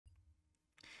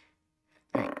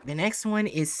The next one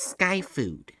is Sky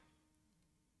Food,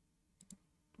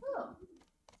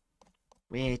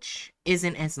 which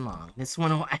isn't as long. This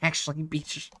one will actually be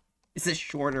it's a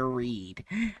shorter read.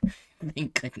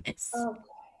 Thank goodness. Okay.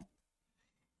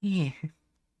 Yeah.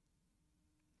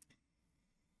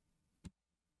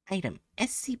 Item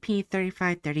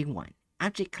SCP-3531.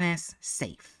 Object Class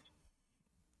Safe.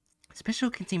 Special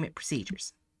Containment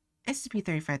Procedures.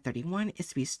 SCP-3531 is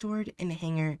to be stored in the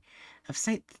hangar of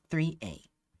Site 3A.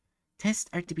 Tests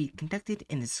are to be conducted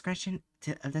in the discretion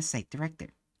of the Site Director.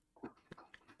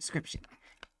 Description: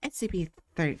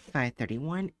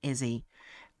 SCP-3531 is a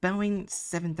Boeing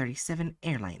 737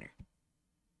 airliner.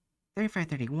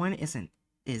 3531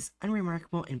 is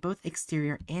unremarkable in both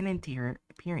exterior and interior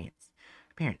appearance,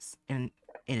 and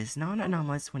it is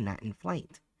non-anomalous when not in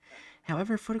flight.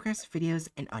 However, photographs, videos,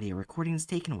 and audio recordings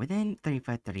taken within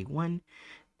 3531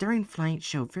 during flight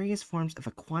show various forms of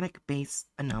aquatic-based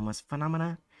anomalous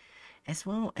phenomena, as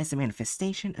well as the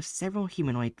manifestation of several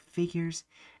humanoid figures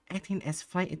acting as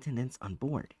flight attendants on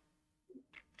board.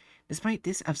 Despite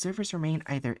this, observers remain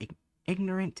either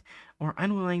ignorant or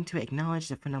unwilling to acknowledge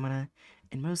the phenomena,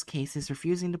 in most cases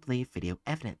refusing to believe video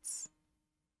evidence.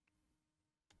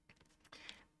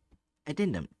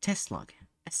 Addendum Test Log.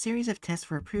 A series of tests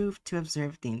were approved to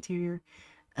observe the interior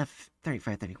of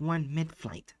 3531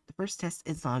 mid-flight. The first test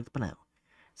is logged below.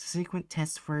 Subsequent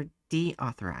tests were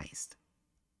deauthorized.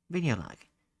 Video log.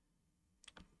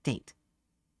 Date: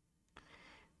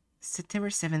 September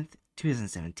 7th,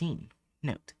 2017.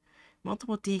 Note: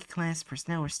 multiple D-Class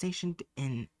personnel were stationed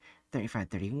in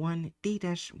 3531.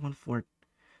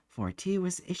 D-1442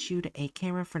 was issued a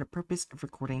camera for the purpose of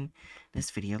recording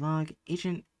this video log.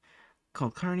 Agent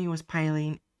Kulkarni was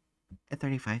piloting at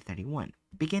 3531.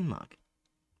 Begin log.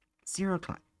 0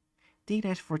 o'clock.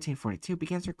 D-1442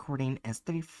 begins recording as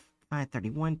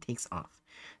 3531 takes off.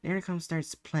 The intercom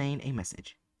starts playing a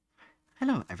message.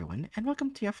 Hello everyone, and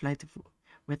welcome to your flight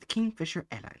with Kingfisher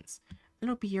Airlines.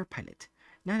 I'll be your pilot.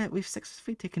 Now that we've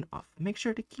successfully taken off, make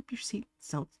sure to keep your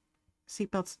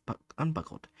seatbelts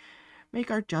unbuckled.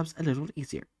 Make our jobs a little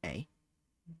easier, eh?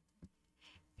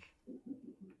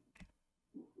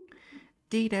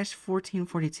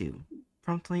 D-1442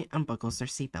 promptly unbuckles their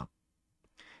seatbelt.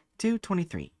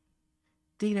 2:23.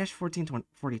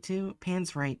 D-1442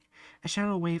 pans right. A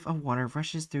shallow wave of water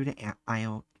rushes through the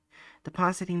aisle,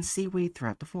 depositing seaweed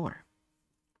throughout the floor.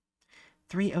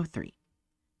 3:03.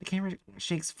 The camera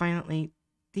shakes violently.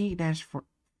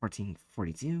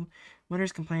 D-1442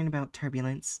 mutters, complaining about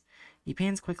turbulence. He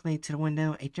pans quickly to the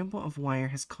window. A jumble of wire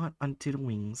has caught onto the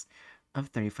wings of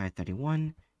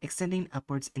 3531, extending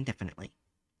upwards indefinitely.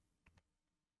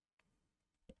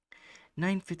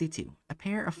 9:52. A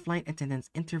pair of flight attendants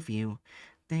enter view.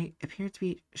 They appear to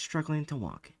be struggling to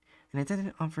walk. An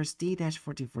attendant offers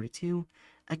D-1442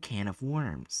 a can of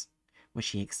worms, which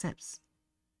he accepts.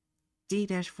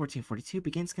 D-1442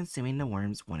 begins consuming the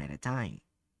worms one at a time.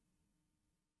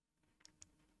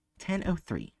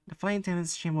 10:03. The flight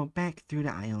attendants shamble back through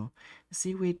the aisle. The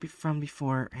seaweed from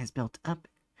before has built up,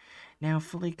 now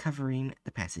fully covering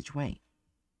the passageway.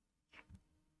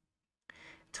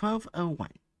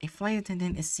 12:01. A flight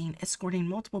attendant is seen escorting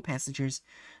multiple passengers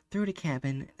through the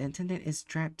cabin. The attendant is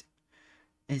draped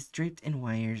in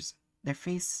wires, their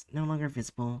face no longer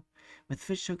visible, with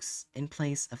fish hooks in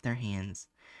place of their hands.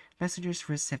 Passengers'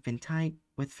 wrists have been tied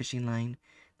with fishing line.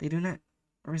 They do not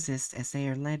resist as they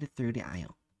are led through the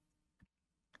aisle.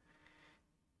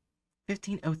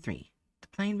 15:03. The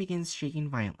plane begins shaking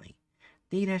violently.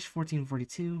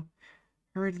 D-1442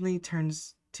 hurriedly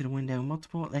turns to the window.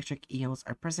 Multiple electric eels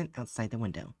are present outside the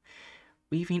window,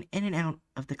 weaving in and out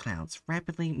of the clouds.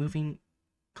 Rapidly moving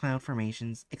cloud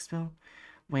formations expel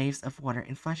waves of water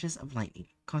and flashes of lightning,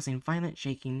 causing violent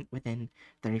shaking within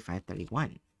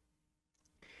 3531.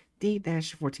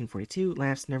 D-1442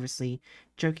 laughs nervously,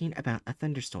 joking about a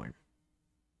thunderstorm.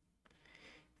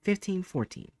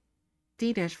 15:14.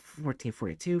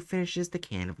 D-1442 finishes the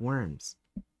can of worms.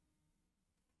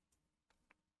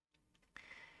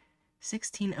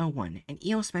 16:01. An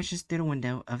eel smashes through the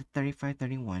window of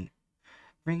 3531,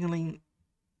 wriggling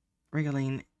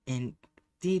in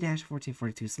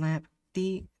D-1442's lap.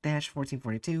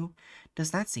 D-1442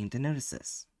 does not seem to notice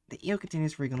this. The eel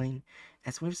continues wriggling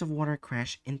as waves of water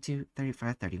crash into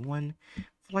 3531,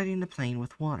 flooding the plane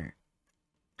with water.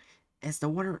 As the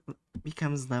water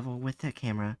becomes level with the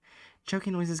camera,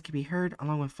 choking noises can be heard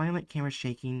along with violent camera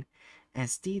shaking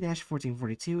as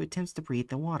D-1442 attempts to breathe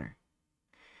the water.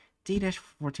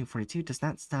 D-1442 does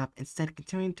not stop, instead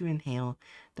continuing to inhale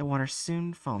the water,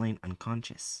 soon falling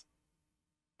unconscious.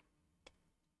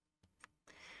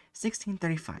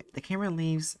 16:35. The camera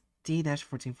leaves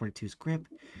D-1442's grip,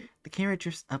 the camera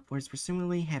drifts upwards,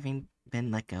 presumably having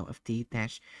been let go of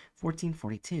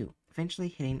D-1442, eventually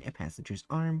hitting a passenger's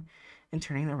arm and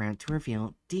turning around to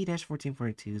reveal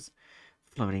D-1442's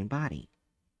floating body,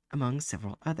 among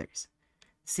several others.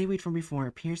 Seaweed from before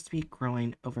appears to be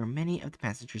growing over many of the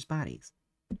passengers' bodies.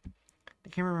 The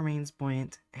camera remains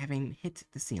buoyant, having hit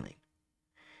the ceiling.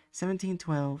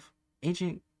 1712,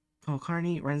 Agent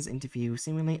Kulkarni runs into view,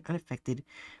 seemingly unaffected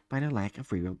by the lack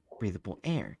of breathable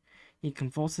air. He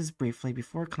convulses briefly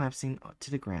before collapsing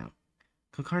to the ground.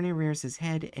 Kulkarni rears his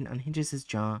head and unhinges his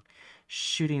jaw,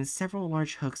 shooting several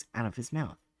large hooks out of his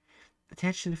mouth,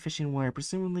 attached to the fishing wire,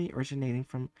 presumably originating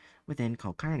from within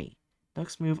Kulkarni. The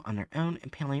hooks move on their own,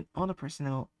 impaling all the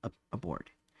personnel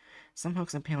aboard, some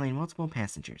hooks impaling multiple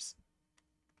passengers.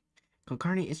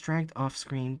 Kulkarni is dragged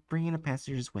off-screen, bringing the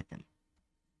passengers with him.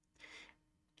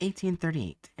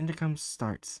 1838. Intercom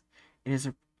starts. It is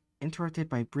interrupted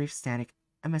by brief static.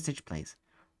 A message plays.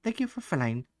 Thank you for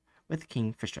flying with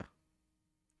Kingfisher.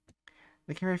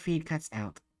 The camera feed cuts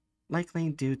out, likely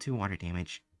due to water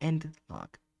damage. End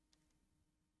log.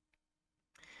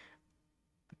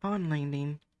 Upon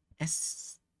landing,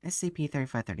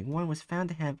 SCP-3531 was found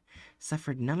to have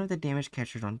suffered none of the damage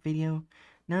captured on video.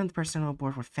 None of the personnel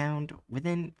aboard were found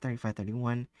within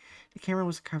 3531. The camera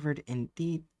was covered in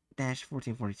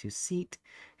D-1442 seat,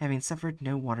 having suffered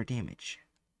no water damage.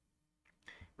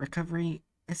 Recovery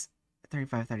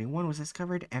S-3531 was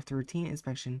discovered after routine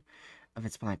inspection of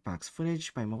its black box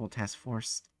footage by Mobile Task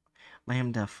Force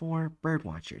Lambda 4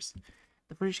 birdwatchers.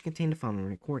 The footage contained the following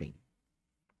recording.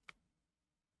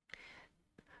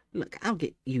 Look, I'll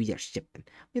get you your shipment.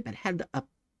 We've been held up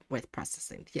with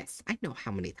processing. Yes, I know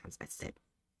how many times I've said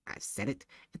it.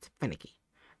 It's finicky.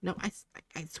 No, I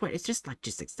swear, it's just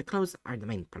logistics. The clothes are the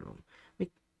main problem.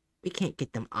 We can't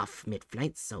get them off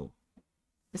mid-flight, so...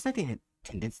 It's not the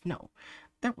attendants, no.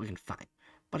 They're working fine.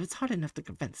 But it's hard enough to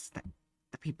convince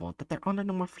the people that they're on a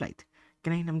normal flight.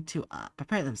 Getting them to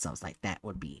prepare themselves like that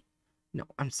would be... No,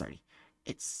 I'm sorry.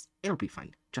 It'll be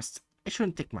fine. Just, it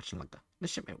shouldn't take much longer. The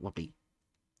shipment will be...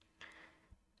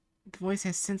 The voice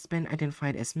has since been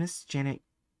identified as Miss Janet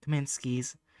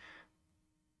Kaminsky,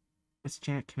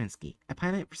 a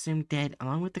pilot presumed dead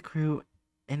along with the crew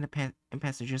and the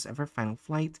passengers of her final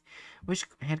flight, which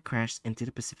had crashed into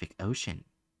the Pacific Ocean.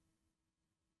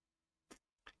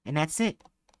 And that's it.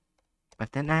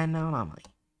 But then an anomaly.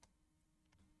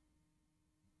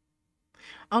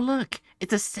 Oh look,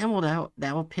 it's a symbol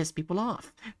that will piss people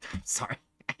off. Sorry,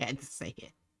 I had to say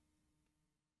it.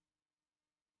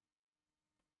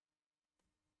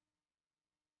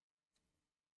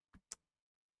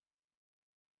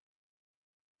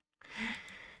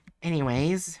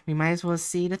 Anyways, we might as well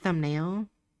see the thumbnail.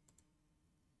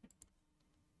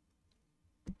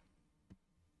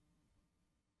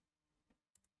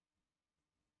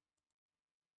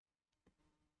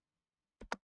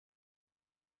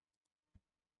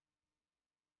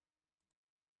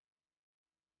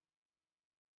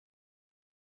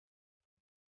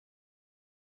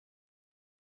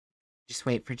 Just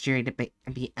wait for Jerry to be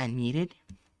unmuted.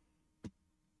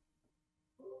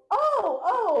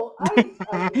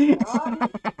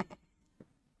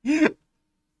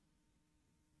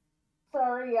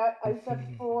 Sorry, I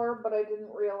said 4, but I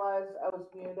didn't realize I was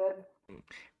muted.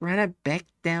 Run a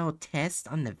Bechdel test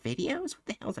on the videos? What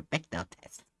the hell is a Bechdel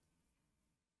test?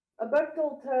 A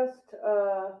Bechdel test,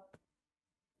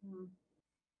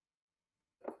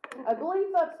 I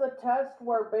believe that's the test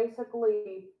where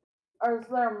basically, is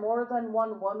there more than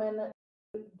one woman?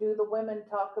 Do the women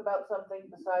talk about something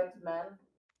besides men?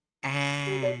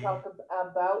 Do they talk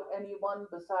about anyone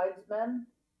besides men?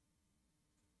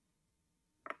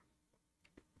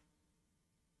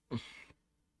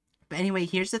 But anyway,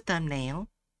 here's the thumbnail.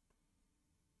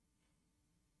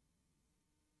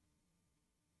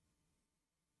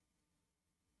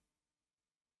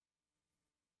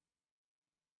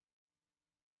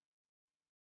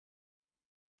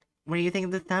 What do you think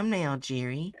of the thumbnail,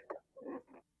 Jerry?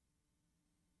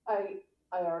 I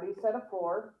already said a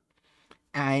 4.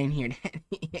 I didn't hear that.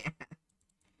 Yeah.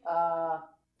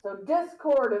 So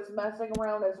Discord is messing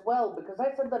around as well, because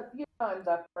I said that a few times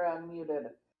after I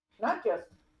unmuted. Not just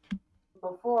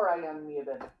before I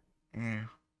unmuted. Yeah.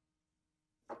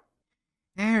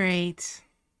 Alright.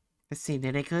 Let's see,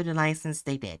 did they go to license?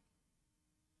 They did.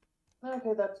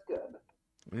 Okay, that's good.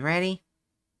 We ready?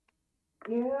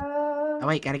 Yeah. Oh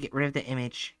wait, gotta get rid of the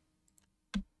image.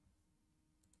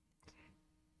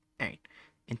 Alright.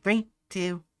 In 3,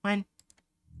 2, 1.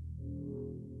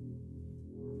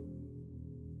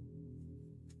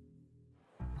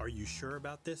 Are you sure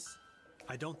about this?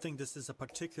 I don't think this is a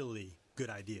particularly good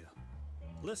idea.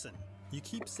 Listen, you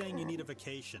keep saying you need a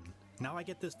vacation. Now I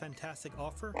get this fantastic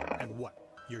offer, and what?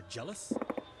 You're jealous?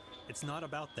 It's not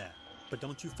about that. But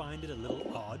don't you find it a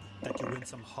little odd that you win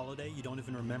some holiday you don't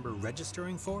even remember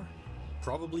registering for?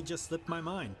 Probably just slipped my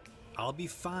mind. I'll be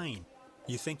fine.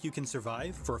 You think you can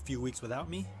survive for a few weeks without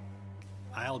me?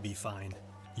 I'll be fine.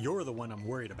 You're the one I'm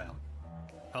worried about.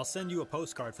 I'll send you a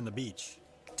postcard from the beach.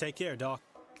 Take care, Doc.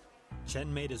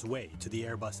 Chen made his way to the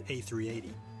Airbus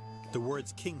A380. The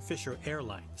words Kingfisher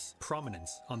Airlines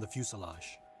prominence on the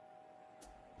fuselage.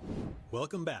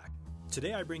 Welcome back.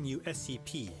 Today I bring you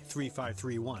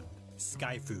SCP-3531,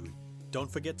 Sky Food.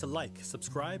 Don't forget to like,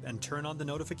 subscribe, and turn on the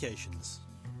notifications.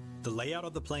 The layout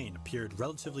of the plane appeared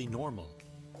relatively normal.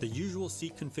 The usual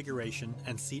seat configuration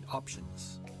and seat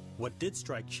options. What did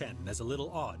strike Chen as a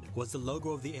little odd was the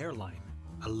logo of the airline,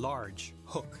 a large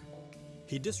hook.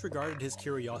 He disregarded his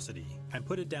curiosity and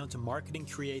put it down to marketing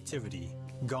creativity,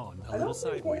 gone a little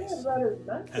sideways.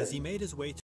 As he made his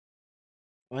way to...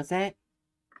 What's that?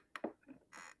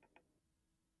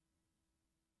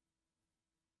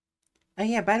 Oh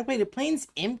yeah, by the way, the plane's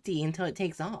empty until it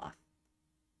takes off.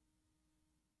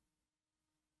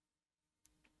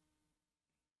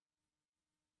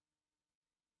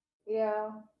 Yeah.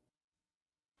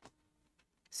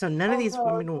 So none of these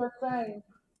women will... saying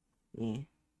Yeah.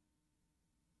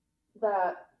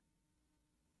 that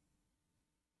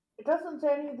it doesn't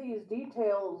say any of these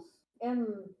details in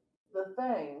the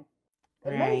thing.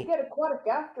 It may get aquatic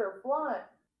after flying,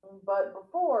 but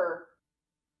before,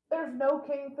 there's no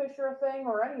Kingfisher thing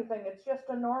or anything. It's just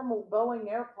a normal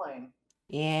Boeing airplane.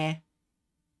 Yeah.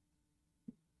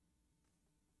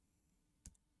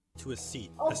 to a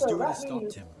seat. Also, a stewardess that stopped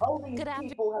means him. all these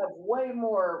people have way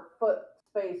more foot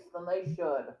space than they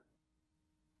should.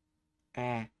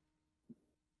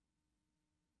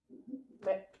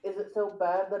 Is it so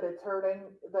bad that it's hurting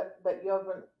that you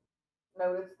haven't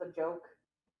noticed the joke?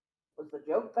 Was the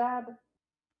joke bad?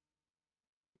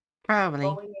 Probably.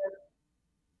 Boeing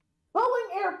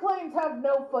airplanes have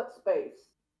no foot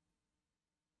space.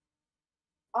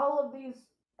 All of these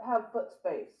have foot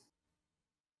space.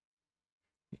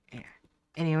 Yeah.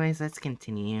 Anyways, let's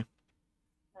continue.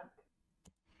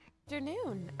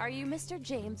 Afternoon. Are you Mr.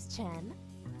 James Chen?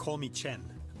 Call me Chen.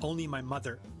 Only my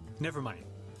mother. Never mind.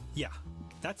 Yeah,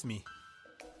 that's me.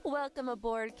 Welcome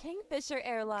aboard Kingfisher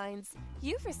Airlines.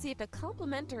 You've received a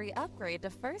complimentary upgrade to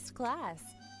first class.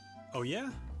 Oh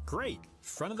yeah? Great.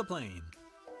 Front of the plane.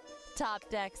 Top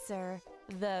deck, sir.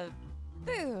 The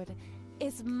food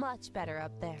is much better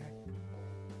up there.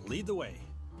 Lead the way.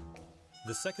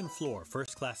 The second floor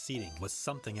first class seating was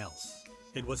something else.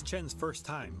 It was Chen's first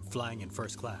time flying in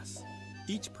first class.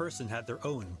 Each person had their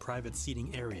own private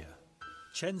seating area.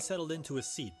 Chen settled into his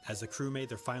seat as the crew made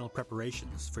their final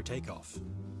preparations for takeoff.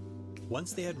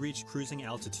 Once they had reached cruising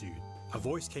altitude, a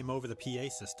voice came over the PA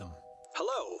system.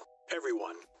 Hello,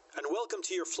 everyone, and welcome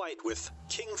to your flight with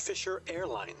Kingfisher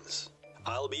Airlines.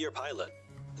 I'll be your pilot.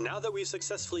 Now that we've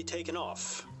successfully taken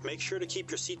off, make sure to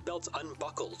keep your seatbelts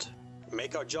unbuckled.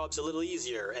 Make our jobs a little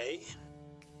easier, eh?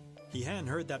 He hadn't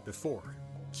heard that before.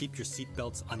 Keep your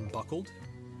seatbelts unbuckled?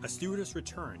 A stewardess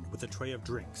returned with a tray of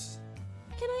drinks.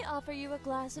 Can I offer you a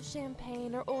glass of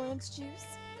champagne or orange juice?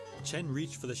 Chen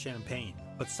reached for the champagne,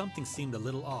 but something seemed a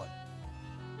little odd.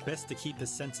 Best to keep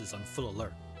his senses on full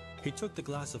alert. He took the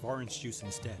glass of orange juice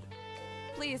instead.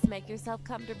 Please make yourself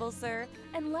comfortable, sir,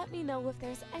 and let me know if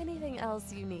there's anything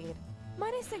else you need.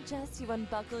 Might I suggest you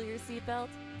unbuckle your seatbelt?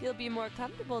 You'll be more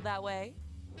comfortable that way.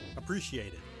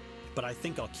 Appreciate it, but I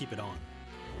think I'll keep it on.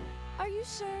 Are you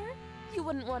sure? You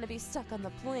wouldn't want to be stuck on the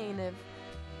plane if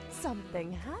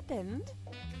something happened.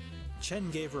 Chen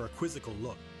gave her a quizzical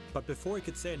look, but before he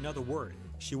could say another word,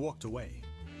 she walked away.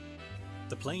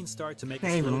 The plane started to make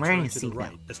a slow turn to the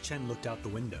right as Chen looked out the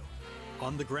window.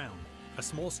 On the ground, a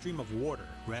small stream of water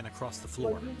ran across the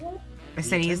floor. I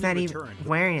said he's not even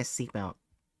wearing a seatbelt.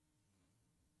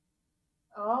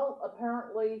 Oh,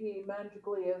 apparently he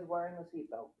magically is wearing a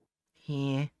seatbelt.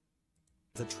 Yeah.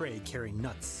 The tray carrying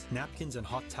nuts, napkins, and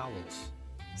hot towels.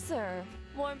 Sir,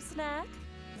 warm snack?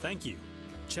 Thank you.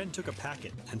 Chen took a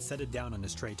packet and set it down on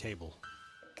his tray table.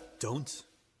 Don't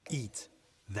eat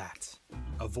that,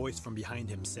 a voice from behind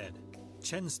him said.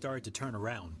 Chen started to turn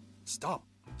around. Stop.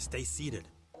 Stay seated.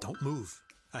 Don't move.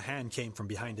 A hand came from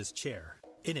behind his chair.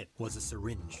 In it was a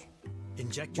syringe.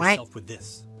 Inject yourself with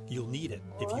this. You'll need it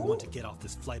if you want to get off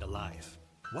this flight alive.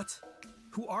 What?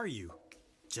 Who are you?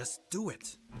 Just do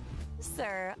it.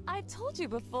 Sir, I've told you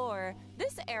before,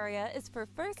 this area is for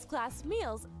first-class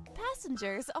meals,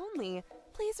 passengers only.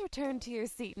 Please return to your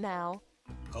seat now.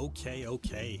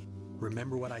 Okay.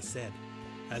 Remember what I said.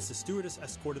 As the stewardess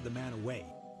escorted the man away,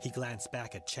 he glanced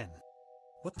back at Chen.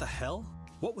 What the hell?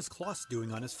 What was Klaus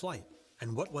doing on his flight?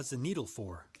 And what was the needle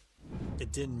for?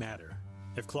 It didn't matter.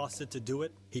 If Klaus said to do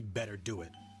it, he'd better do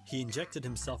it. He injected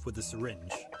himself with the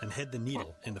syringe and hid the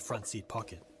needle in the front seat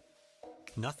pocket.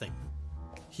 Nothing.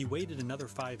 He waited another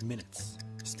 5 minutes.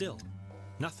 Still,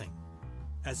 nothing.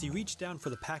 As he reached down for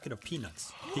the packet of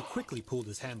peanuts, he quickly pulled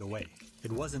his hand away.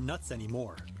 It wasn't nuts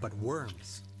anymore, but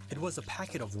worms. It was a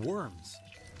packet of worms.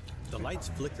 The lights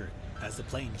flickered as the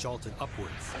plane jolted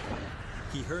upwards.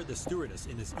 He heard the stewardess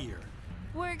in his ear.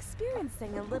 We're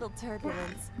experiencing a little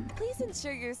turbulence. Please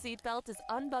ensure your seatbelt is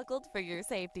unbuckled for your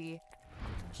safety.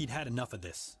 He'd had enough of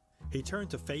this. He turned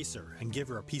to face her and give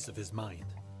her a piece of his mind.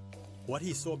 What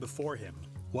he saw before him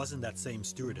wasn't that same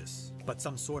stewardess, but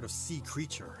some sort of sea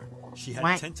creature. She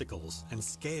had tentacles and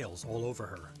scales all over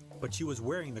her, but she was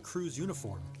wearing the crew's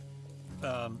uniform.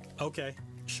 Okay,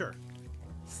 sure.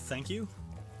 Thank you?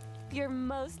 You're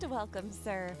most welcome,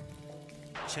 sir.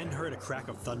 Chen heard a crack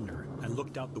of thunder and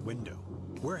looked out the window.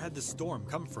 Where had the storm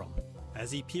come from? As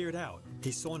he peered out,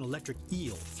 he saw an electric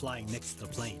eel flying next to the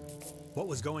plane. What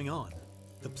was going on?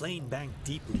 The plane banked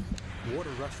deeply. Water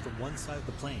rushed from one side of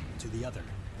the plane to the other.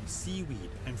 Seaweed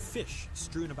and fish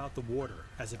strewn about the water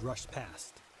as it rushed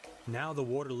past. Now the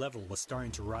water level was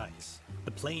starting to rise.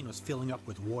 The plane was filling up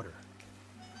with water.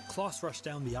 Klaus rushed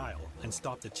down the aisle and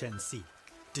stopped at Chen's seat.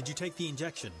 Did you take the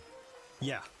injection?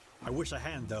 Yeah. I wish I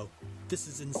hadn't, though. This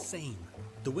is insane.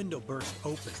 The window burst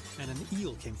open, and an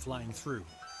eel came flying through.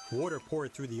 Water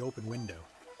poured through the open window.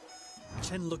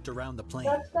 Chen looked around the plane.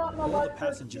 That's not an All the electric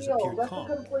passengers eel. appeared That's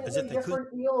calm, a completely as if they different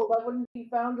eel that wouldn't be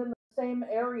found in the same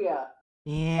area.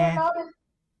 Yeah.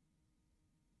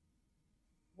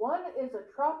 One is a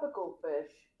tropical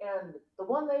fish, and the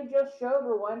one they just showed,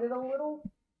 rewind it a little.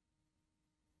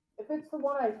 If it's the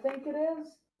one I think it is,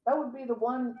 that would be the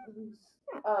one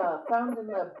found in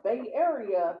the Bay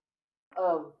Area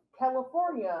of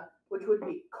California, which would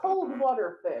be cold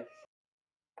water fish.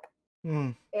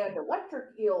 And electric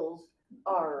eels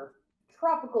are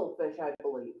tropical fish, I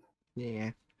believe.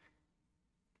 Yeah.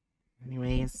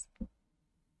 Anyways.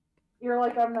 You're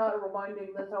like, I'm not rewinding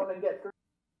this, I want to get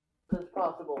through as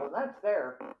possible, and that's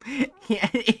fair. Yeah,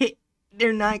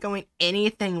 they're not going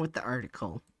anything with the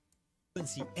article. Couldn't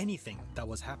see anything that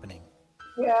was happening.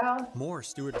 Yeah. More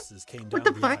stewardesses came down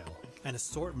the aisle, an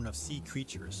assortment of sea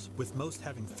creatures, with most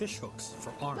having fish hooks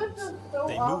for arms. This is so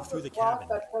They off moved through the plot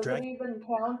cabin, that doesn't even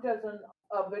count as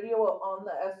a video on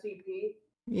the SCP.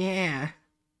 Yeah.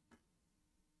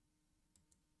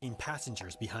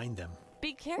 Passengers behind them.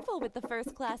 Be careful with the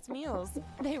first class meals.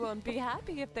 They won't be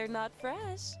happy if they're not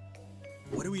fresh.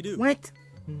 What do we do? What?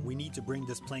 We need to bring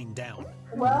this plane down.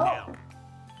 Well, now.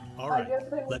 All right,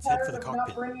 let's head for the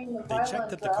cockpit. They checked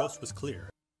that the coast was clear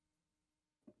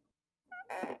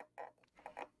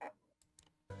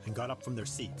and got up from their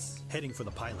seats, heading for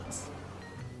the pilots.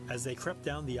 As they crept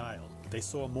down the aisle, they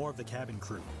saw more of the cabin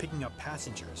crew picking up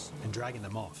passengers and dragging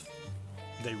them off.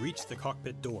 They reached the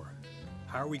cockpit door.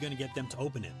 How are we going to get them to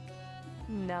open it?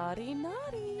 Naughty,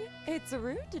 naughty. It's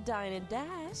rude to dine and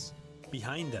dash.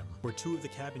 Behind them were two of the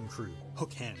cabin crew,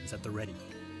 hook hands at the ready.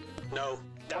 No,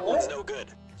 that one's no good.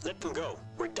 Let them go.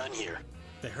 We're done here.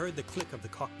 They heard the click of the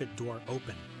cockpit door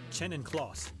open. Chen and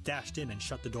Klaus dashed in and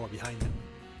shut the door behind them.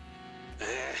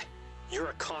 You're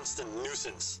a constant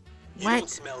nuisance. You don't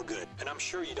smell good, and I'm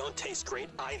sure you don't taste great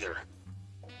either.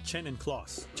 Chen and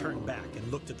Klaus turned back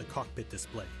and looked at the cockpit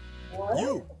display. What?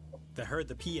 You! They heard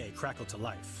the PA crackle to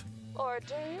life. Hors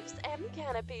d'oeuvres and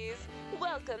canopies.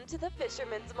 Welcome to the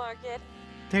Fisherman's Market.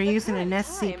 They're using an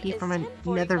SCP from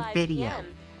another video. PM,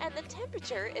 and the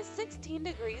temperature is 16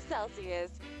 degrees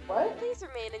Celsius. What? Please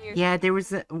remain in your... Yeah, there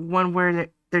was one where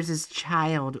there's this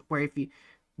child where if you...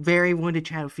 Very wounded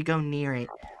child, if you go near it,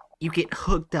 you get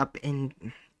hooked up into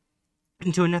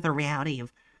another reality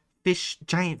of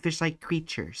giant fish-like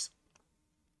creatures.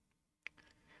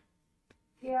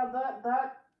 Yeah,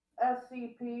 that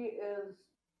SCP is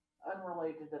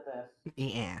unrelated to this.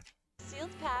 Yeah.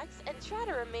 Sealed packs and try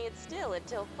to remain still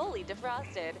until fully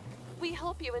defrosted. We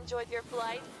hope you enjoyed your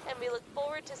flight, and we look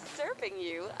forward to serving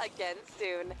you again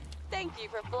soon. Thank you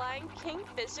for flying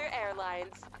Kingfisher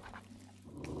Airlines.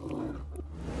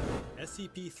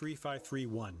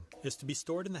 SCP-3531 is to be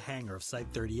stored in the hangar of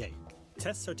Site-38.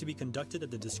 Tests are to be conducted at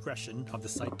the discretion of the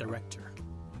site director.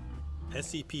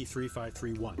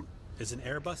 SCP-3531 is an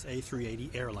Airbus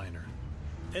A380 airliner.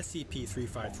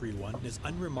 SCP-3531 is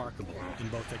unremarkable in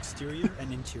both exterior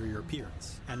and interior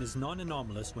appearance, and is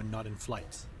non-anomalous when not in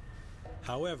flight.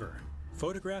 However,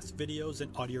 Photographs, videos,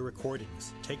 and audio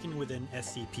recordings taken within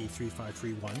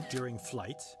SCP-3531 during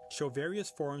flight show various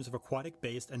forms of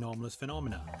aquatic-based anomalous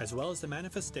phenomena, as well as the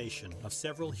manifestation of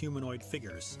several humanoid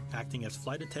figures acting as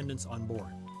flight attendants on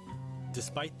board.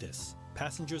 Despite this,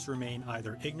 passengers remain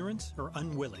either ignorant or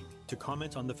unwilling to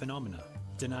comment on the phenomena,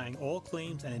 denying all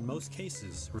claims and in most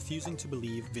cases refusing to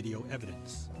believe video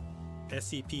evidence.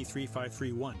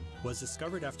 SCP-3531 was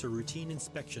discovered after routine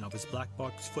inspection of its black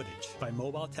box footage by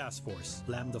Mobile Task Force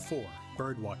Lambda 4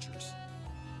 Birdwatchers.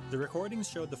 The recordings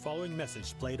showed the following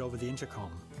message played over the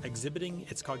intercom, exhibiting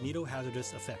its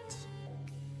cognitohazardous effects.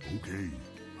 Okay,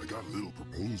 I got a little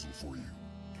proposal for you.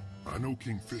 I know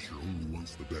Kingfisher only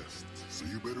wants the best, so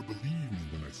you better believe me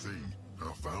when I say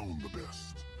I found the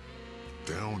best.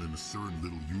 Down in a certain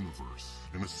little universe,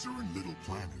 in a certain little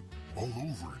planet, all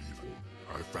over it even,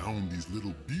 I found these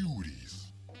little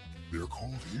beauties. They're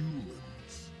called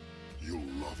humans. You'll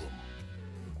love them.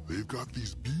 They've got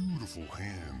these beautiful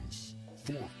hands,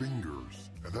 4 fingers,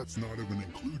 and that's not even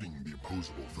including the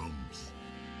opposable thumbs.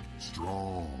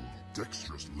 Strong,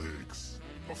 dexterous legs,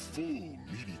 a full,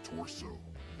 meaty torso.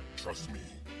 Trust me,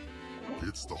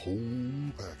 it's the whole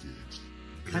package.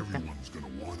 Everyone's gonna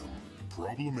want them.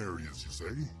 Problem areas, you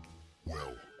say?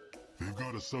 Well, they've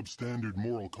got a substandard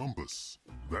moral compass,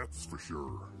 that's for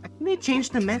sure. I think they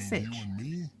changed the Between message. you and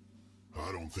me,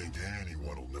 I don't think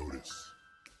anyone will notice.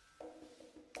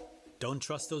 Don't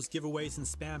trust those giveaways and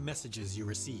spam messages you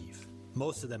receive.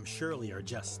 Most of them surely are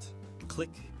just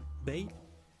clickbait.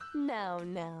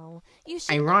 No. You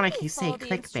should Ironic always you say follow the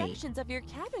clickbait. instructions of your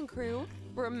cabin crew.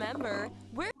 Remember,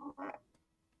 we're...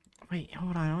 Wait,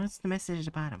 hold on. What's the message at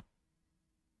the bottom?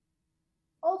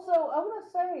 Also, I want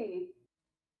to say,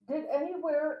 did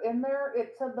anywhere in there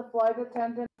it said the flight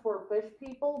attendants were fish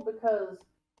people? Because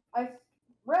I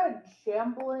read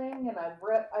shambling and I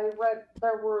read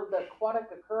there were the aquatic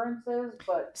occurrences,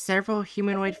 but Several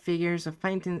humanoid figures of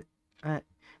fighting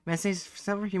message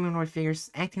several humanoid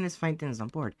figures acting as fight attendants on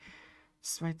board.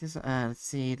 Despite this, let's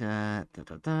see, the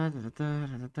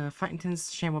fight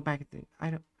attendants shamble back at the,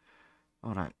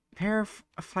 hold on. Pair of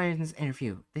flight attendants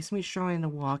interview. They meet shortly in the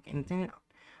walk, and then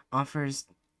offers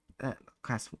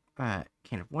class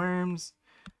can of worms.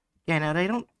 Yeah, now they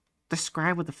don't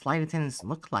describe what the flight attendants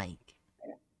look like.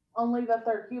 only that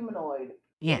they're humanoid.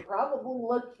 Yeah. They probably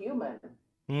look human.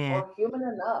 Yeah. Or human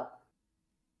enough.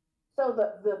 So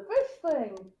the fish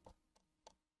thing,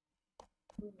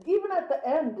 even at the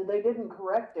end, they didn't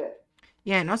correct it.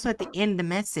 Yeah, and also at the end of the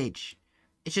message,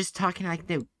 it's just talking like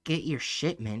they'll get your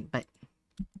shipment, but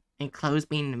and clothes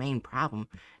being the main problem.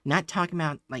 Not talking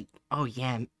about like, oh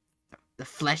yeah, the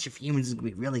flesh of humans is gonna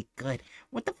be really good.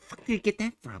 What the fuck did you get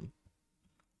that from?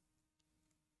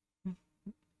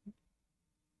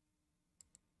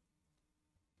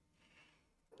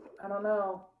 I don't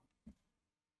know.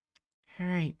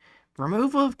 Alright.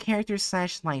 Removal of character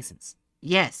 / license.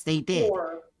 Yes, they did.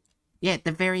 Or, Yeah,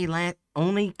 the very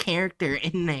only character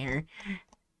in there,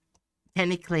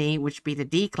 technically, which be the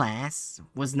D class,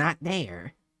 was not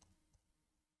there.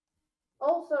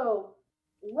 also,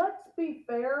 let's be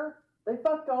fair, they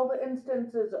fucked all the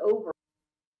instances over.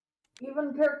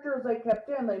 Even characters they kept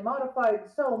in, they modified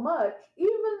so much,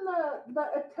 even the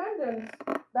attendance,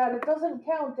 that it doesn't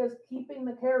count as keeping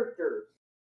the characters.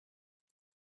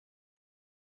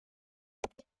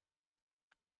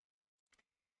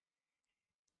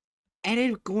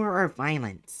 Added gore or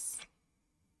violence.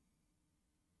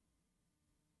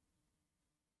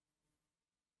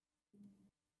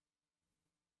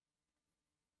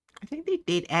 I think they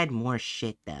did add more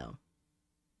shit, though.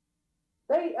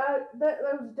 That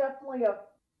was definitely a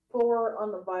 4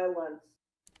 on the violence.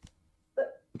 They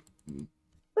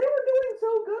were doing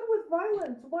so good with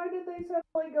violence. Why did they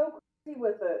suddenly go crazy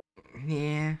with it?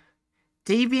 Yeah.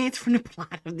 Deviates from the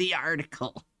plot of the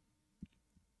article.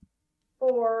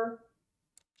 4.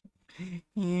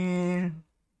 Yeah.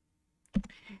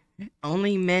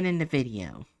 Only men in the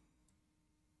video.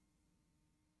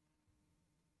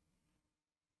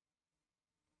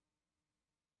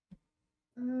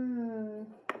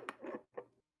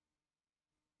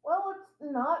 Well,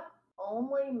 it's not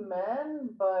only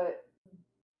men, but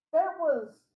there was.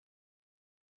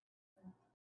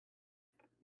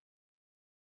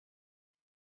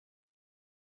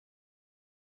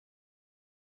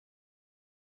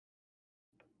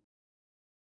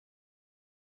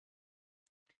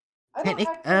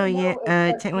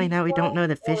 Technically now we don't know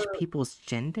the fish or- people's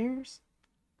genders?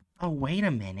 Oh, wait a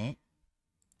minute.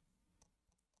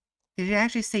 Did it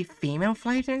actually say female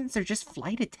flight attendants or just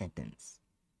flight attendants?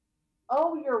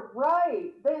 Oh, you're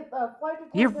right. The flight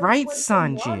attendants You're right, went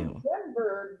from Sanju. one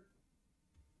gendered.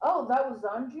 Oh, that was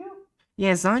Sanju?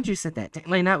 Yeah, Zanju said that.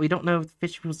 Technically not. We don't know if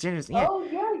fish people's genders. Yeah. Oh,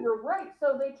 yeah, you're right.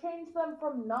 So they changed them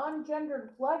from non-gendered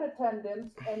flight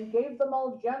attendants and gave them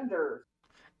all genders.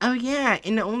 Oh, yeah.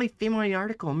 In the only female in the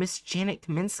article, Miss Janet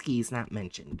Kaminsky is not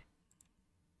mentioned.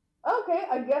 Okay,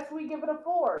 I guess we give it a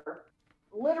 4.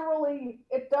 Literally,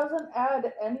 it doesn't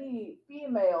add any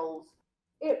females.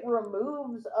 It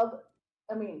removes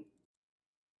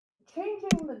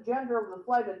changing the gender of the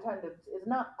flight attendants is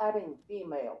not adding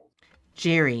females.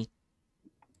 Jerry.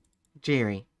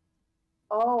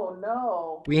 Oh,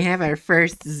 no. We have our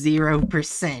first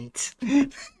 0%.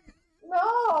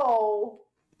 No!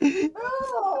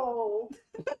 No!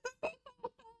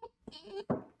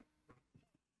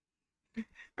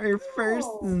 Our first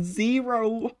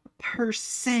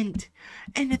 0%.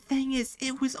 And the thing is,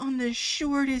 it was on the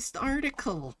shortest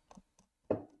article.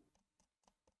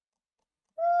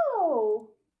 No!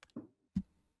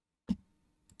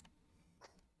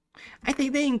 I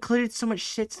think they included so much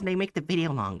shit so they make the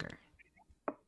video longer.